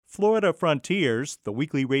Florida Frontiers, the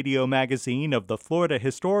weekly radio magazine of the Florida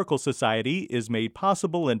Historical Society, is made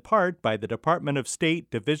possible in part by the Department of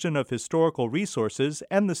State Division of Historical Resources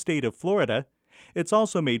and the state of Florida. It's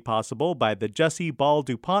also made possible by the Jessie Ball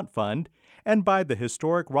DuPont Fund and by the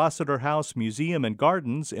historic Rossiter House Museum and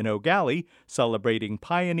Gardens in Eau Gallie, celebrating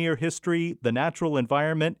pioneer history, the natural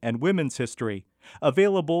environment, and women's history.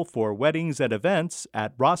 Available for weddings and events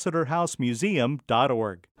at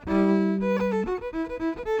rossiterhousemuseum.org.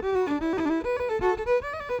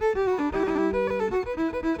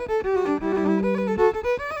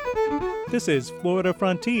 This is Florida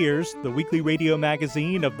Frontiers, the weekly radio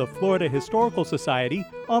magazine of the Florida Historical Society,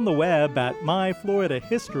 on the web at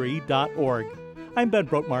myfloridahistory.org. I'm Ben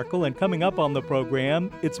Brotmarkle, and coming up on the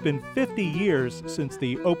program, it's been 50 years since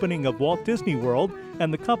the opening of Walt Disney World,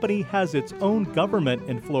 and the company has its own government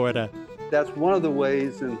in Florida. That's one of the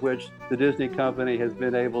ways in which the Disney company has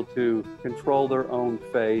been able to control their own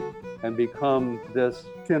fate and become this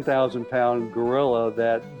 10,000-pound gorilla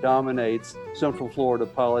that dominates Central Florida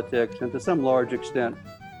politics and to some large extent,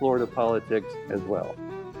 Florida politics as well.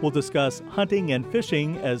 We'll discuss hunting and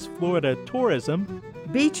fishing as Florida tourism.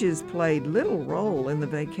 Beaches played little role in the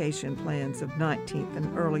vacation plans of 19th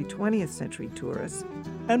and early 20th century tourists.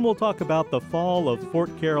 And we'll talk about the fall of Fort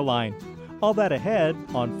Caroline. All that ahead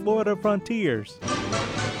on Florida Frontiers.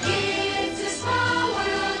 It's a small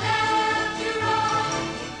world after all.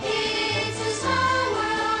 It's a small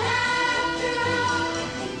world after all.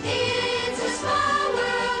 It's a small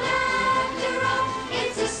world after all.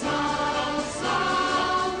 It's a small,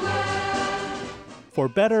 small world. For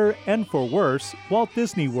better and for worse, Walt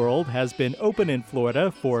Disney World has been open in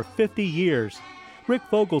Florida for 50 years. Rick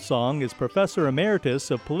Vogelsong is Professor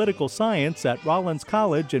Emeritus of Political Science at Rollins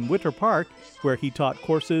College in Winter Park, where he taught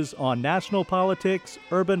courses on national politics,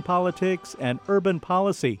 urban politics, and urban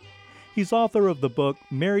policy. He's author of the book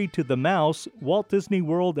Married to the Mouse, Walt Disney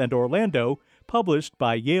World and Orlando, published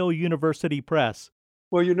by Yale University Press.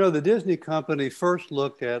 Well, you know, the Disney company first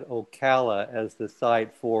looked at Ocala as the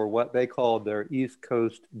site for what they called their East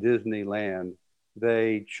Coast Disneyland.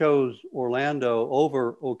 They chose Orlando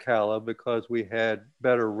over Ocala because we had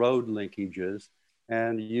better road linkages.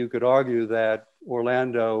 And you could argue that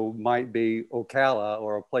Orlando might be Ocala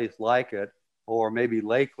or a place like it, or maybe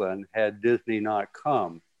Lakeland had Disney not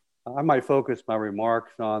come. I might focus my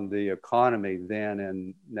remarks on the economy then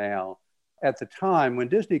and now. At the time when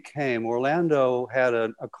Disney came, Orlando had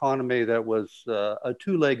an economy that was a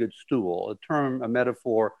two-legged stool, a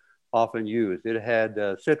metaphor often used. It had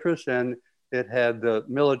citrus and it had the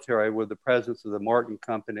military with the presence of the Martin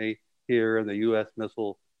Company here in the U.S.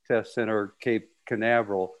 Missile Test Center, Cape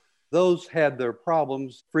Canaveral. Those had their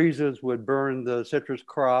problems. Freezes would burn the citrus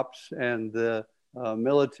crops, and the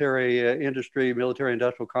military industry, military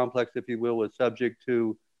industrial complex, if you will, was subject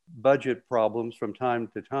to budget problems from time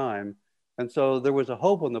to time. And so there was a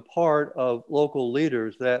hope on the part of local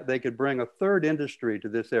leaders that they could bring a third industry to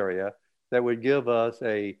this area that would give us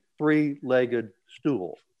a three-legged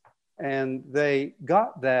stool. And they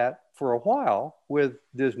got that for a while with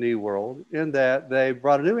Disney World in that they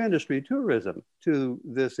brought a new industry, tourism, to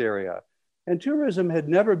this area. And tourism had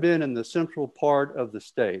never been in the central part of the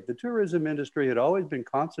state. The tourism industry had always been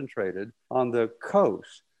concentrated on the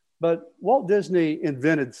coast. But Walt Disney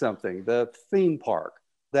invented something, the theme park,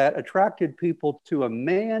 that attracted people to a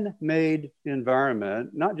man-made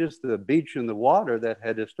environment, not just the beach and the water that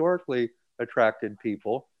had historically attracted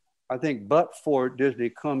people. I think but for Disney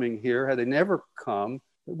coming here, had they never come,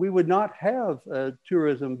 we would not have a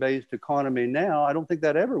tourism-based economy now. I don't think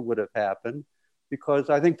that ever would have happened because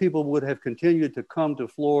I think people would have continued to come to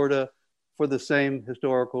Florida for the same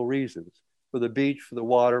historical reasons, for the beach, for the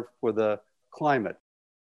water, for the climate.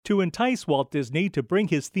 To entice Walt Disney to bring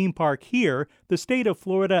his theme park here, the state of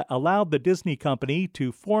Florida allowed the Disney Company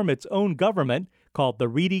to form its own government called the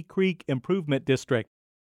Reedy Creek Improvement District.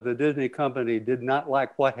 The Disney Company did not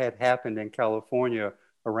like what had happened in California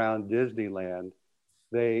around Disneyland.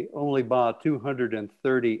 They only bought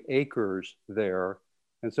 230 acres there,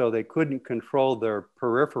 and so they couldn't control their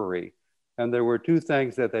periphery. And there were two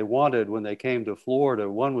things that they wanted when they came to Florida.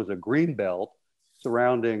 One was a green belt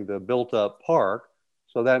surrounding the built-up park,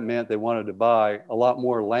 so that meant they wanted to buy a lot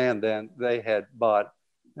more land than they had bought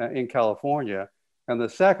in California. And the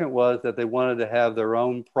second was that they wanted to have their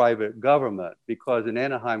own private government because in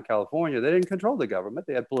Anaheim, California, they didn't control the government.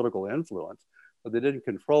 They had political influence, but they didn't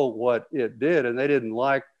control what it did. And they didn't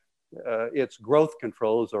like its growth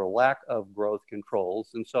controls or lack of growth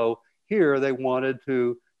controls. And so here they wanted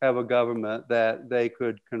to have a government that they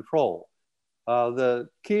could control. The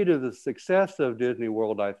key to the success of Disney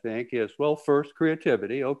World, I think, is, well, first,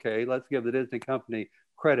 creativity. Okay, let's give the Disney company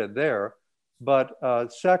credit there. But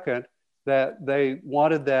second, that they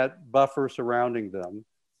wanted that buffer surrounding them.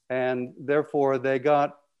 And therefore, they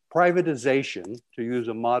got privatization, to use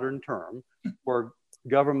a modern term, where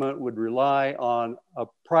government would rely on a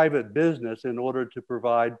private business in order to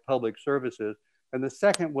provide public services. And the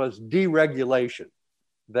second was deregulation,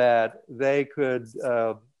 that they could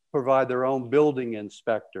provide their own building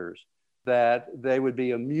inspectors, that they would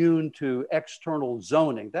be immune to external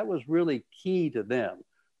zoning. That was really key to them.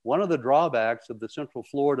 One of the drawbacks of the Central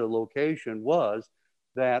Florida location was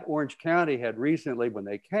that Orange County had recently, when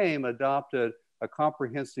they came, adopted a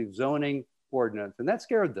comprehensive zoning ordinance, and that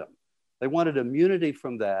scared them. They wanted immunity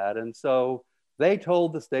from that. And so they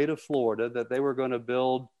told the state of Florida that they were going to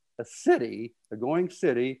build a city, a going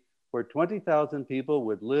city, where 20,000 people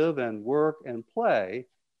would live and work and play.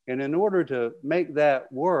 And in order to make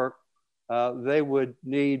that work, they would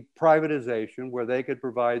need privatization where they could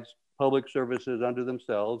provide public services unto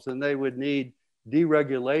themselves, and they would need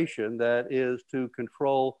deregulation, that is to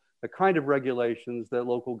control the kind of regulations that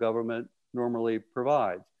local government normally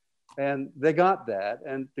provides. And they got that.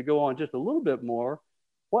 And to go on just a little bit more,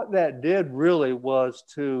 what that did really was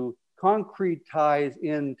to concretize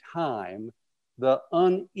in time the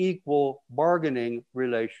unequal bargaining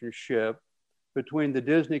relationship between the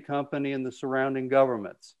Disney company and the surrounding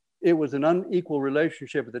governments. It was an unequal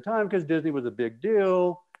relationship at the time because Disney was a big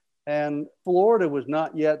deal, and Florida was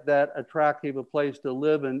not yet that attractive a place to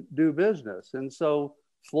live and do business. And so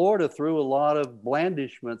Florida threw a lot of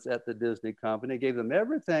blandishments at the Disney company, gave them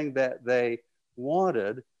everything that they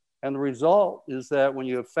wanted. And the result is that when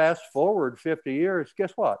you fast forward 50 years,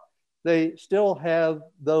 guess what? They still have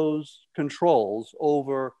those controls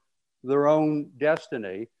over their own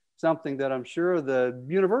destiny, something that I'm sure the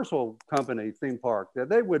Universal Company theme park that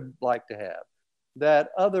they would like to have,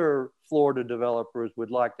 that other Florida developers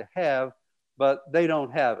would like to have, but they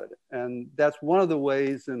don't have it. And that's one of the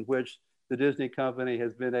ways in which the Disney company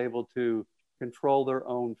has been able to control their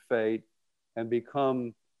own fate and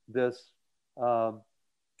become this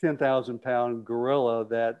 10,000-pound gorilla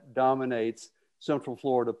that dominates Central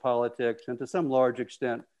Florida politics and to some large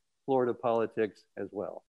extent, Florida politics as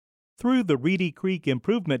well. Through the Reedy Creek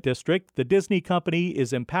Improvement District, the Disney Company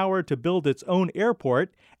is empowered to build its own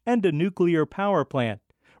airport and a nuclear power plant.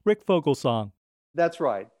 Rick Fogelsong. That's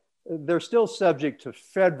right. They're still subject to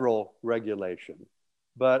federal regulation.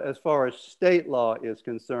 But as far as state law is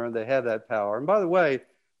concerned, they have that power. And by the way,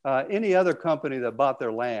 any other company that bought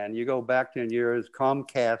their land, you go back 10 years,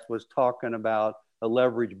 Comcast was talking about a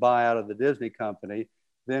leveraged buyout of the Disney company.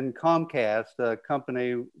 Then Comcast, a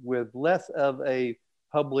company with less of a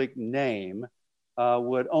public name,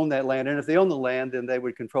 would own that land. And if they own the land, then they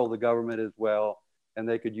would control the government as well, and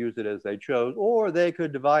they could use it as they chose. Or they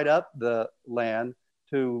could divide up the land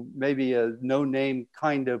to maybe a no-name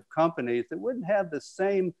kind of companies that wouldn't have the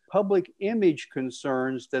same public image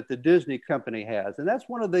concerns that the Disney company has. And that's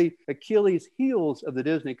one of the Achilles heels of the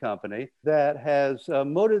Disney company that has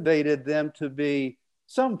motivated them to be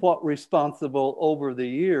somewhat responsible over the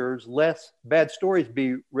years, less bad stories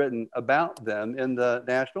be written about them in the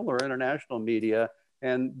national or international media,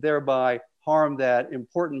 and thereby harm that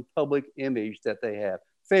important public image that they have,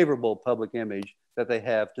 favorable public image that they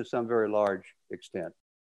have to some very large extent.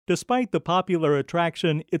 Despite the popular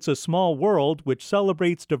attraction It's a Small World, which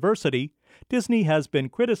celebrates diversity, Disney has been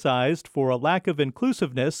criticized for a lack of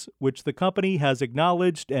inclusiveness, which the company has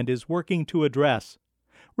acknowledged and is working to address.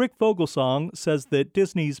 Rick Fogelsong says that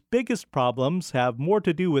Disney's biggest problems have more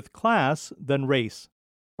to do with class than race.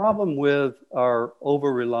 Problem with our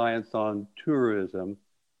over-reliance on tourism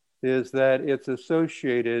is that it's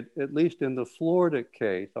associated, at least in the Florida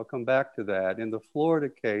case, I'll come back to that, in the Florida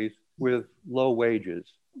case, with low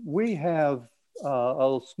wages. We have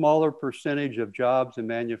a smaller percentage of jobs in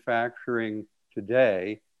manufacturing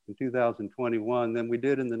today in 2021 than we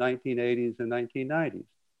did in the 1980s and 1990s.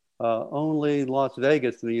 Only Las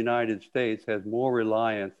Vegas in the United States has more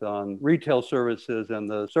reliance on retail services and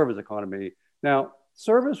the service economy. Now,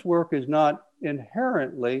 service work is not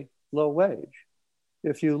inherently low wage.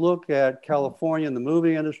 If you look at California in the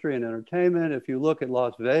movie industry and entertainment, if you look at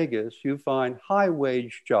Las Vegas, you find high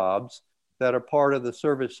wage jobs that are part of the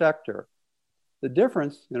service sector. The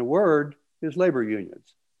difference, in a word, is labor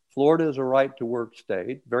unions. Florida is a right to work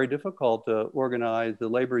state, very difficult to organize the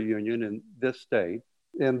labor union in this state.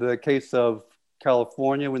 In the case of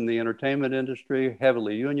California, in the entertainment industry,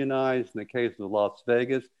 heavily unionized. In the case of Las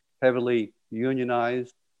Vegas, heavily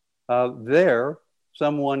unionized. There,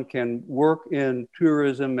 someone can work in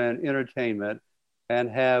tourism and entertainment and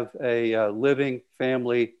have a living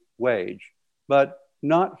family wage, but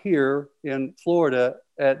not here in Florida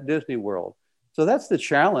at Disney World. So that's the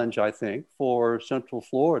challenge, I think, for Central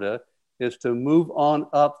Florida, is to move on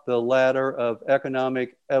up the ladder of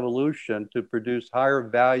economic evolution to produce higher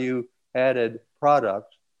value added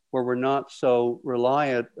products where we're not so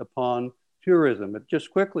reliant upon tourism. But just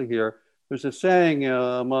quickly here, there's a saying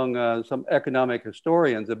among some economic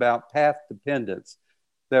historians about path dependence,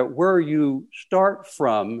 that where you start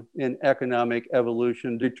from in economic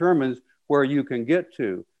evolution determines where you can get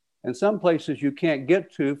to. And some places you can't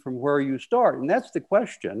get to from where you start. And that's the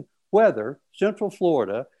question, whether Central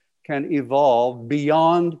Florida can evolve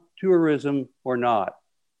beyond tourism or not.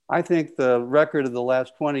 I think the record of the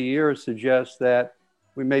last 20 years suggests that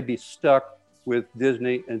we may be stuck with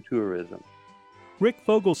Disney and tourism. Rick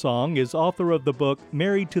Fogelsong is author of the book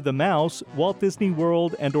Married to the Mouse, Walt Disney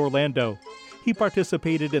World and Orlando. He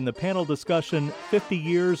participated in the panel discussion 50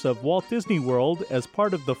 Years of Walt Disney World as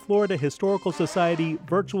part of the Florida Historical Society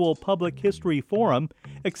Virtual Public History Forum,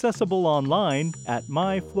 accessible online at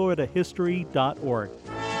myfloridahistory.org.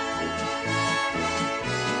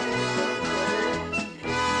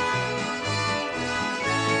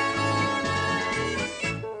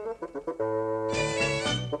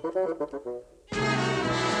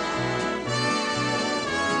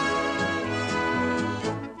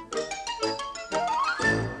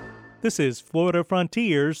 This is Florida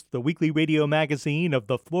Frontiers, the weekly radio magazine of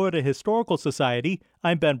the Florida Historical Society.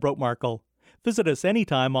 I'm Ben Brotemarkle. Visit us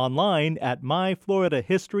anytime online at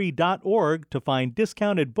myfloridahistory.org to find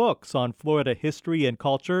discounted books on Florida history and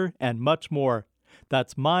culture and much more.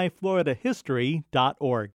 That's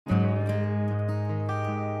myfloridahistory.org.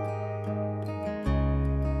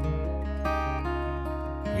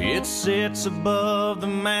 It sits above the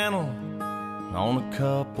mantel on a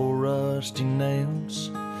couple rusty nails,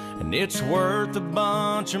 and it's worth a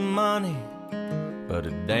bunch of money, but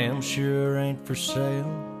it damn sure ain't for sale.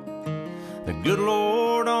 The good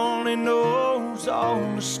Lord only knows all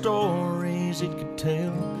the stories it could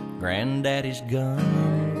tell. Granddaddy's gun.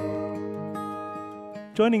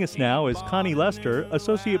 Joining us now is Connie Lester,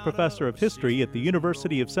 Associate Professor of History at the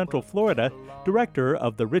University of Central Florida, Director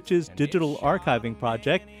of the Riches Digital Archiving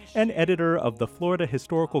Project, and Editor of the Florida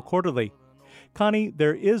Historical Quarterly. Connie,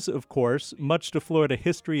 there is, of course, much to Florida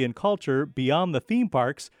history and culture beyond the theme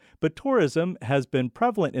parks, but tourism has been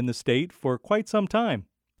prevalent in the state for quite some time.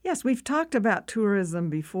 Yes, we've talked about tourism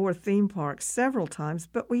before theme parks several times,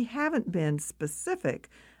 but we haven't been specific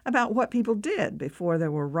about what people did before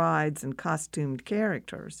there were rides and costumed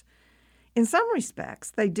characters. In some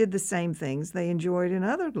respects, they did the same things they enjoyed in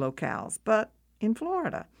other locales, but in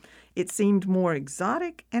Florida, it seemed more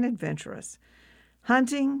exotic and adventurous.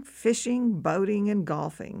 Hunting, fishing, boating, and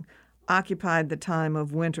golfing occupied the time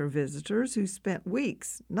of winter visitors who spent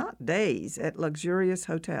weeks, not days, at luxurious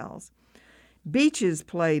hotels. Beaches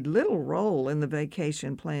played little role in the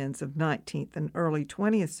vacation plans of 19th and early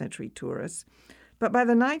 20th century tourists, but by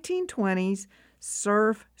the 1920s,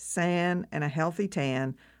 surf, sand, and a healthy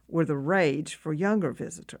tan were the rage for younger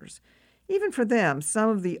visitors. Even for them, some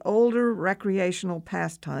of the older recreational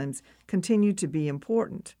pastimes continued to be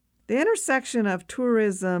important. The intersection of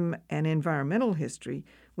tourism and environmental history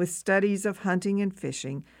with studies of hunting and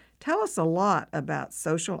fishing tell us a lot about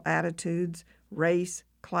social attitudes, race,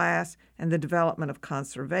 class, and the development of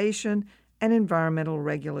conservation and environmental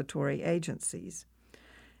regulatory agencies.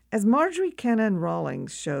 As Marjorie Kennan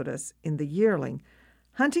Rawlings showed us in The Yearling,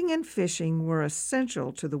 hunting and fishing were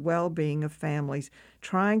essential to the well-being of families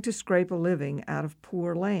trying to scrape a living out of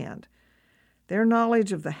poor land. Their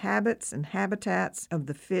knowledge of the habits and habitats of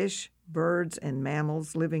the fish, birds, and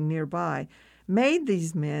mammals living nearby made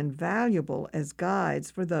these men valuable as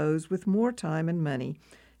guides for those with more time and money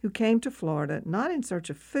who came to Florida not in search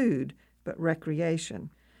of food, but recreation.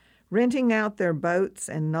 Renting out their boats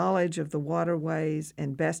and knowledge of the waterways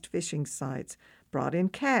and best fishing sites brought in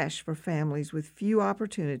cash for families with few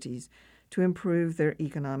opportunities to improve their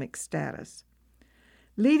economic status.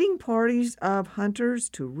 Leading parties of hunters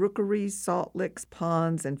to rookeries, salt licks,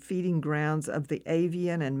 ponds, and feeding grounds of the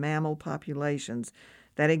avian and mammal populations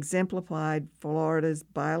that exemplified Florida's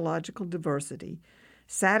biological diversity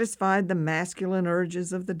satisfied the masculine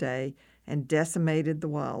urges of the day and decimated the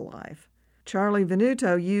wildlife. Charlie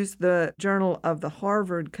Venuto used the Journal of the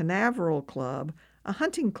Harvard Canaveral Club, a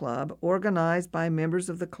hunting club organized by members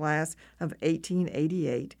of the class of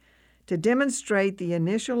 1888, to demonstrate the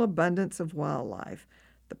initial abundance of wildlife,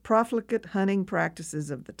 the profligate hunting practices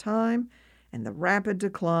of the time, and the rapid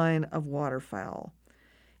decline of waterfowl.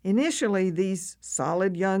 Initially, these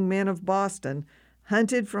solid young men of Boston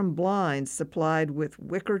hunted from blinds supplied with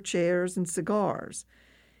wicker chairs and cigars.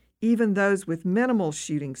 Even those with minimal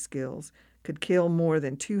shooting skills could kill more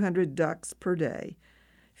than 200 ducks per day.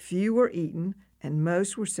 Few were eaten, and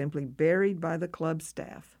most were simply buried by the club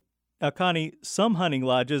staff. Connie, some hunting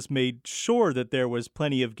lodges made sure that there was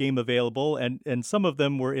plenty of game available, and some of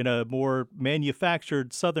them were in a more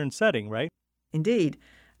manufactured southern setting, right? Indeed,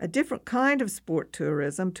 a different kind of sport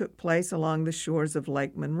tourism took place along the shores of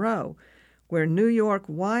Lake Monroe, where New York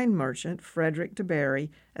wine merchant Frederick DeBary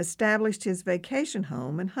established his vacation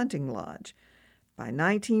home and hunting lodge. By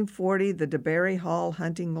 1940, the DeBary Hall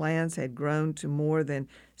hunting lands had grown to more than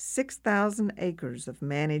 6,000 acres of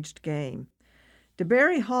managed game.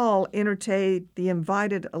 DeBary Hall entertained the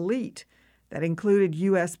invited elite that included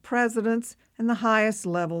U.S. presidents and the highest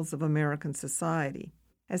levels of American society.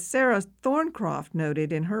 As Sarah Thorncroft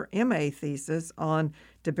noted in her MA thesis on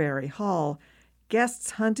DeBary Hall,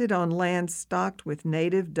 guests hunted on land stocked with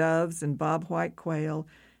native doves and bobwhite quail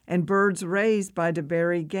and birds raised by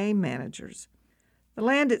DeBary game managers. The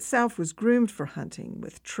land itself was groomed for hunting,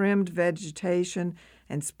 with trimmed vegetation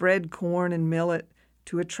and spread corn and millet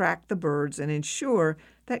to attract the birds and ensure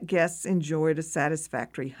that guests enjoyed a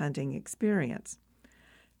satisfactory hunting experience.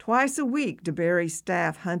 Twice a week, DeBary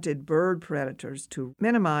staff hunted bird predators to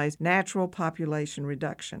minimize natural population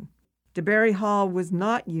reduction. DeBary Hall was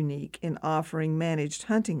not unique in offering managed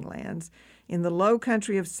hunting lands. In the low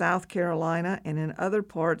country of South Carolina and in other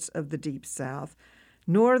parts of the Deep South,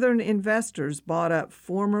 Northern investors bought up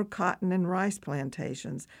former cotton and rice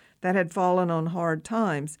plantations that had fallen on hard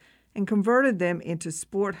times and converted them into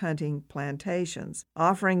sport hunting plantations,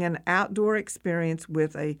 offering an outdoor experience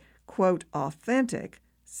with a, quote, authentic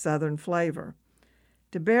Southern flavor.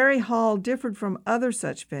 DeBary Hall differed from other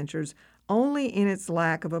such ventures only in its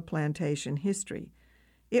lack of a plantation history.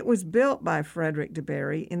 It was built by Frederick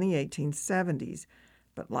DeBary in the 1870s,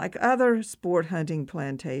 but like other sport hunting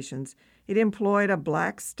plantations, it employed a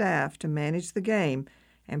black staff to manage the game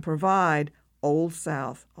and provide Old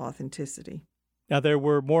South authenticity. Now, there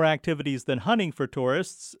were more activities than hunting for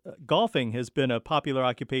tourists. Golfing has been a popular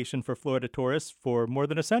occupation for Florida tourists for more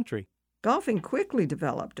than a century. Golfing quickly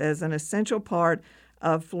developed as an essential part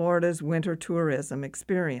of Florida's winter tourism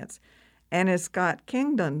experience. And as Scott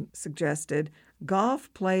Kingdon suggested,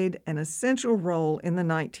 golf played an essential role in the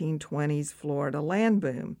 1920s Florida land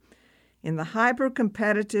boom. In the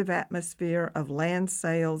hyper-competitive atmosphere of land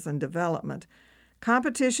sales and development,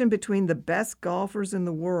 competition between the best golfers in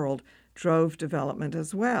the world drove development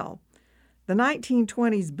as well. The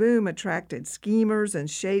 1920s boom attracted schemers and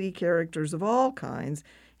shady characters of all kinds,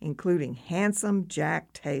 including handsome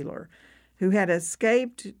Jack Taylor, who had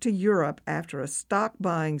escaped to Europe after a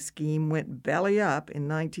stock-buying scheme went belly up in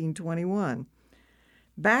 1921.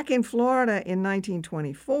 Back in Florida in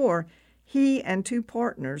 1924, he and two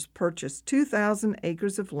partners purchased 2,000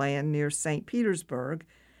 acres of land near St. Petersburg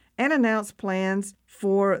and announced plans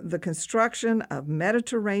for the construction of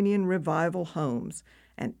Mediterranean Revival Homes,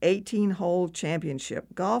 an 18-hole championship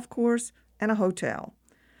golf course, and a hotel.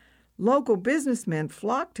 Local businessmen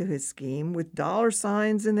flocked to his scheme with dollar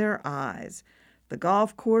signs in their eyes. The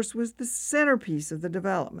golf course was the centerpiece of the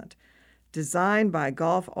development. Designed by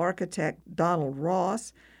golf architect Donald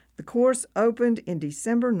Ross, the course opened in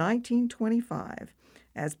December 1925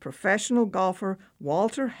 as professional golfer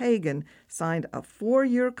Walter Hagen signed a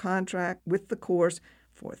 4-year contract with the course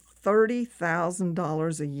for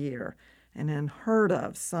 $30,000 a year, an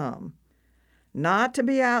unheard-of sum. Not to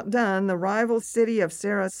be outdone, the rival city of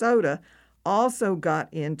Sarasota also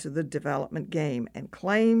got into the development game and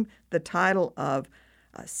claimed the title of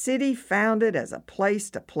a city founded as a place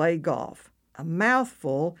to play golf, a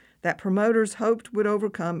mouthful that promoters hoped would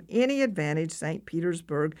overcome any advantage St.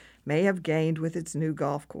 Petersburg may have gained with its new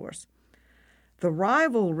golf course. The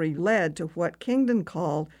rivalry led to what Kingdon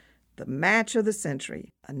called the match of the century,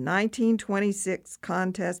 a 1926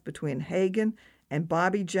 contest between Hagen and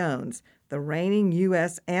Bobby Jones, the reigning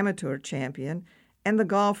U.S. amateur champion and the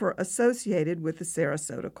golfer associated with the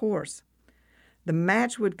Sarasota course. The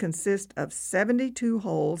match would consist of 72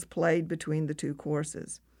 holes played between the two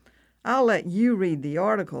courses. I'll let you read the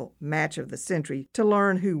article, Match of the Century, to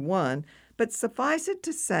learn who won, but suffice it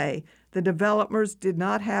to say, the developers did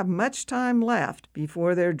not have much time left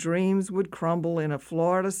before their dreams would crumble in a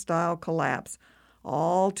Florida-style collapse,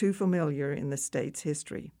 all too familiar in the state's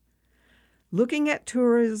history. Looking at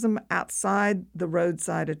tourism outside the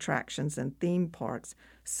roadside attractions and theme parks,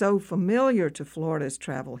 so familiar to Florida's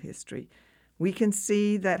travel history, we can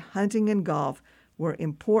see that hunting and golf were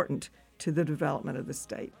important to the development of the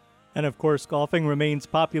state. And of course, golfing remains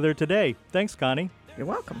popular today. Thanks, Connie. You're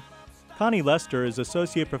welcome. Connie Lester is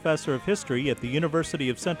Associate Professor of History at the University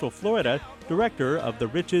of Central Florida, Director of the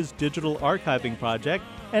Riches Digital Archiving Project,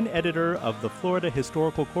 and Editor of the Florida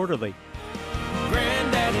Historical Quarterly.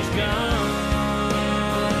 Granddaddy's gone.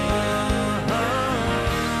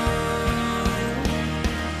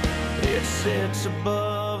 sits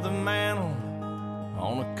above the mantel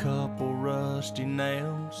on a couple rusty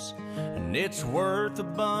nails, and it's worth a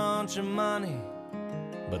bunch of money,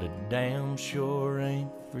 but it damn sure ain't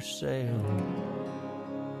for sale.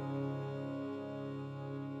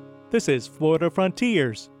 This is Florida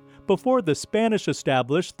Frontiers. Before the Spanish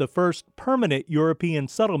established the first permanent European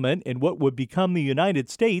settlement in what would become the United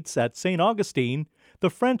States at St. Augustine, the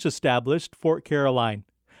French established Fort Caroline.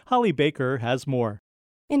 Holly Baker has more.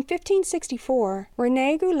 In 1564,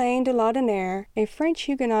 René Goulain de Laudonnière, a French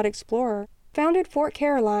Huguenot explorer, founded Fort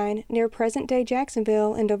Caroline near present-day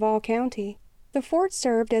Jacksonville in Duval County. The fort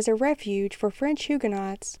served as a refuge for French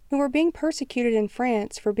Huguenots who were being persecuted in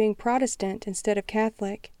France for being Protestant instead of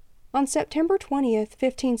Catholic. On September 20th,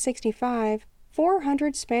 1565,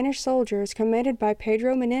 400 Spanish soldiers commanded by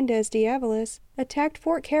Pedro Menendez de Avalos attacked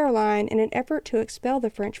Fort Caroline in an effort to expel the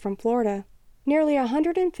French from Florida. Nearly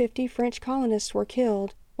 150 French colonists were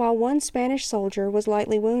killed, while one Spanish soldier was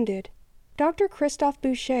lightly wounded. Dr. Christophe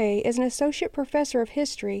Boucher is an associate professor of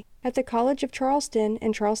history at the College of Charleston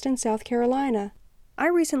in Charleston, South Carolina. I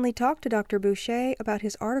recently talked to Dr. Boucher about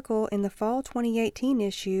his article in the fall 2018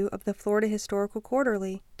 issue of the Florida Historical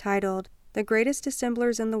Quarterly, titled The Greatest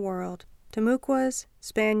Dissemblers in the World, Timucuas,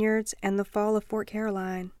 Spaniards, and the Fall of Fort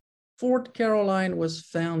Caroline. Fort Caroline was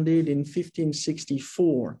founded in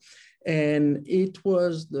 1564, and it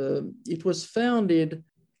was founded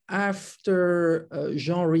after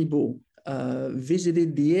Jean Ribault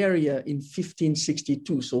visited the area in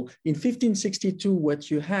 1562. So in 1562,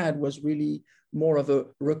 what you had was really more of a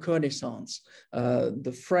reconnaissance.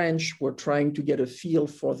 The French were trying to get a feel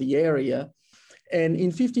for the area. And in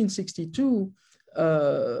 1562,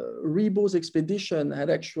 Ribault's expedition had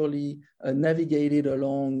actually navigated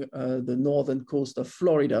along the northern coast of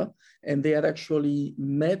Florida, and they had actually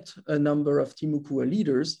met a number of Timucua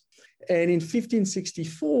leaders. And in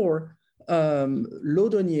 1564,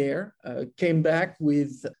 Laudonnière came back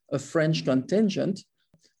with a French contingent.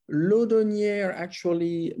 Laudonnière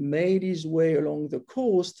actually made his way along the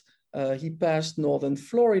coast. He passed northern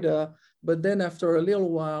Florida, but then after a little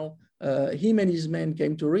while, him and his men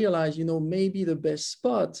came to realize, maybe the best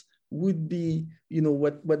spot would be,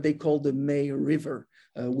 what they call the May River,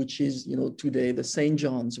 which is, today the St.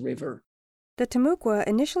 John's River. The Timucua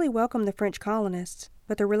initially welcomed the French colonists,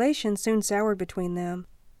 but the relations soon soured between them.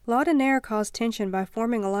 Laudonnière caused tension by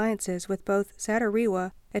forming alliances with both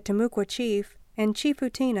Satariwa, a Timucua chief, and Chief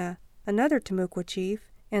Utina, another Timucua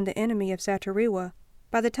chief, and the enemy of Satariwa.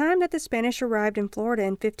 By the time that the Spanish arrived in Florida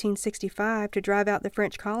in 1565 to drive out the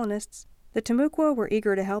French colonists, the Timucua were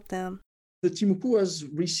eager to help them. The Timucuas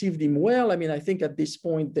received him well. I think at this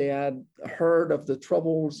point they had heard of the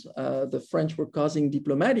troubles the French were causing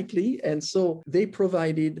diplomatically, and so they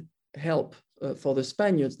provided help for the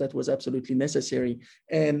Spaniards that was absolutely necessary.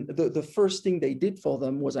 And the first thing they did for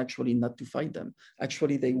them was actually not to fight them.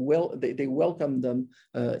 Actually, they welcomed them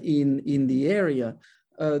in the area.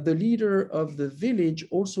 The leader of the village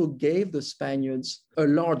also gave the Spaniards a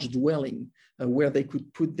large dwelling where they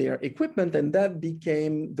could put their equipment, and that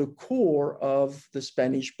became the core of the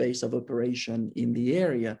Spanish base of operation in the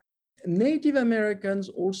area. Native Americans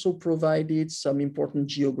also provided some important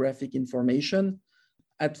geographic information.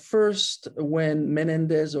 At first, when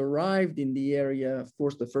Menendez arrived in the area, of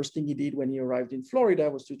course, the first thing he did when he arrived in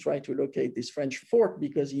Florida was to try to locate this French fort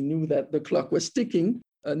because he knew that the clock was ticking.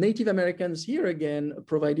 Native Americans here again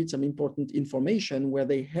provided some important information where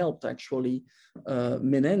they helped actually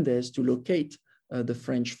Menendez to locate the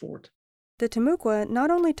French fort. The Timucua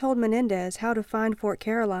not only told Menendez how to find Fort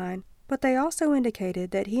Caroline, but they also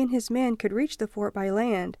indicated that he and his men could reach the fort by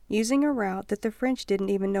land using a route that the French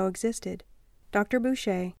didn't even know existed. Dr.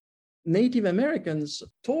 Boucher. Native Americans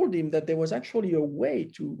told him that there was actually a way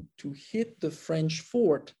to hit the French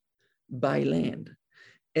fort by land.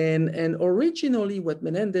 And originally what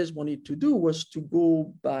Menendez wanted to do was to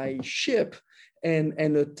go by ship and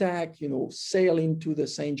attack, sail into the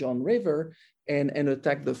St. John River and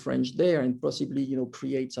attack the French there and possibly,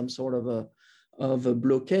 create some sort of a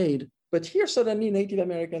blockade. But here suddenly Native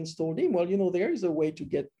Americans told him, well, there is a way to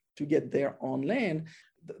get there on land.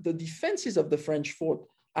 The defenses of the French fort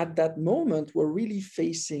at that moment were really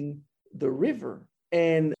facing the river.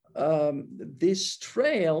 And this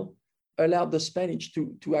trail allowed the Spanish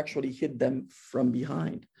to actually hit them from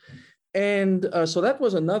behind. And so that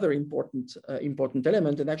was another important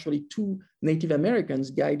element. And actually 2 Native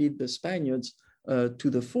Americans guided the Spaniards to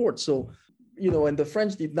the fort. So, and the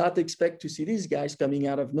French did not expect to see these guys coming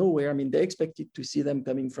out of nowhere. They expected to see them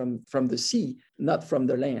coming from the sea, not from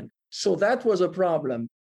the land. So that was a problem.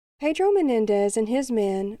 Pedro Menendez and his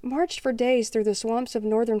men marched for days through the swamps of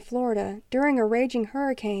northern Florida during a raging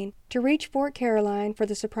hurricane to reach Fort Caroline for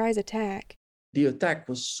the surprise attack. The attack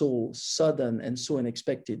was so sudden and so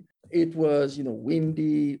unexpected. It was,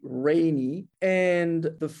 windy, rainy,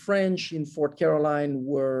 and the French in Fort Caroline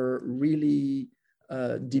were really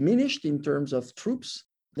diminished in terms of troops.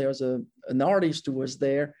 There's an artist who was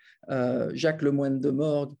there, Jacques Lemoine de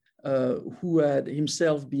Morgue, who had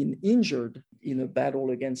himself been injured in a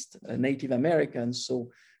battle against Native Americans.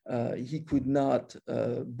 So he could not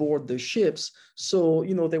board the ships. So,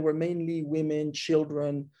 there were mainly women,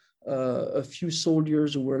 children, a few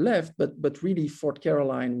soldiers who were left, but really Fort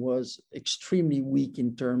Caroline was extremely weak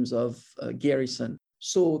in terms of garrison.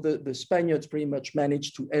 So the Spaniards pretty much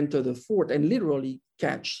managed to enter the fort and literally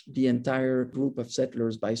catch the entire group of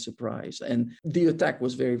settlers by surprise. And the attack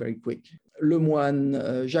was very, very quick.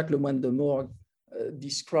 Jacques Lemoine de Morgue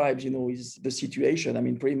describes, the situation. I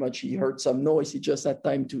mean, pretty much he heard some noise. He just had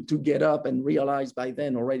time to get up and realized by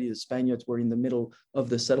then already the Spaniards were in the middle of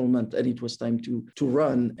the settlement and it was time to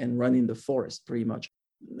run in the forest, pretty much.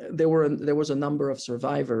 There was a number of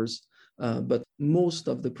survivors, but most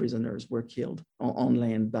of the prisoners were killed on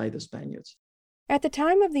land by the Spaniards. At the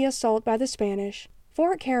time of the assault by the Spanish,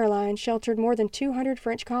 Fort Caroline sheltered more than 200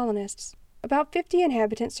 French colonists. About 50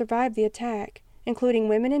 inhabitants survived the attack, including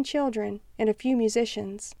women and children, and a few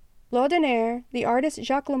musicians. Laudonnière, the artist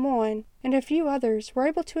Jacques Lemoine, and a few others were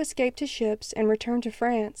able to escape to ships and return to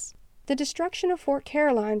France. The destruction of Fort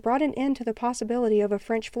Caroline brought an end to the possibility of a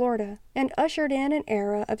French Florida and ushered in an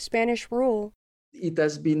era of Spanish rule.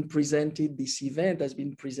 This event has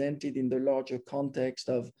been presented in the larger context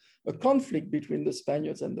of a conflict between the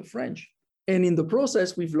Spaniards and the French. And in the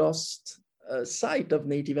process, we've lost sight of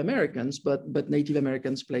Native Americans, but Native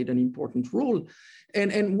Americans played an important role.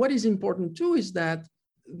 And what is important too is that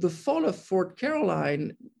the fall of Fort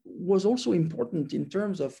Caroline was also important in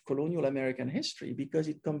terms of colonial American history because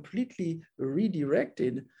it completely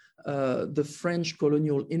redirected the French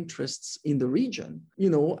colonial interests in the region.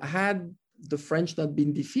 Had the French not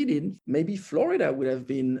been defeated, maybe Florida would have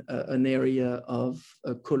been an area of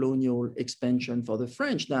colonial expansion for the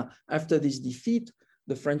French. Now, after this defeat,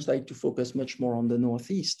 the French tried to focus much more on the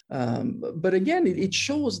Northeast. But again, it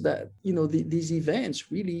shows that, these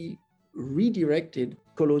events really redirected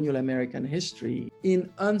colonial American history in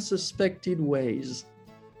unsuspected ways.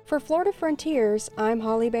 For Florida Frontiers, I'm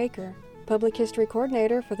Holly Baker, Public History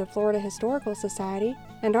Coordinator for the Florida Historical Society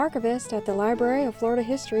and archivist at the Library of Florida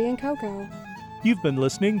History in Cocoa. You've been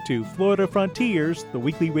listening to Florida Frontiers, the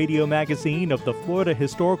weekly radio magazine of the Florida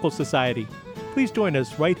Historical Society. Please join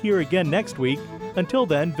us right here again next week. Until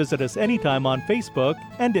then, visit us anytime on Facebook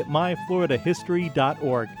and at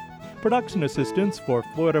myfloridahistory.org. Production assistance for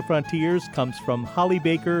Florida Frontiers comes from Holly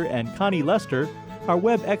Baker and Connie Lester. Our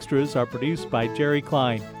web extras are produced by Jerry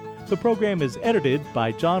Klein. The program is edited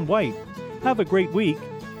by John White. Have a great week.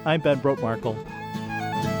 I'm Ben Brotmarkle.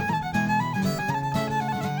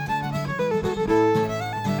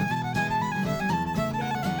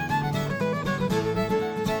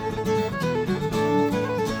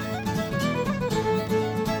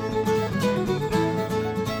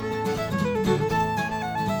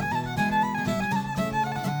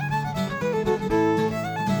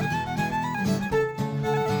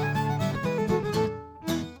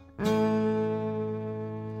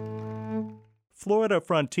 Florida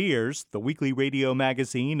Frontiers, the weekly radio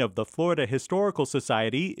magazine of the Florida Historical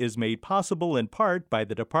Society, is made possible in part by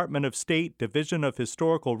the Department of State Division of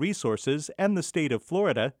Historical Resources and the state of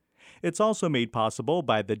Florida. It's also made possible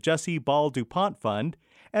by the Jessie Ball DuPont Fund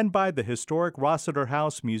and by the historic Rossiter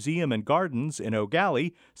House Museum and Gardens in Eau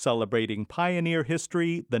Gallie, celebrating pioneer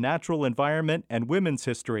history, the natural environment, and women's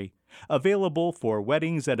history. Available for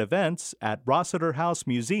weddings and events at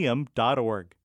rossiterhousemuseum.org.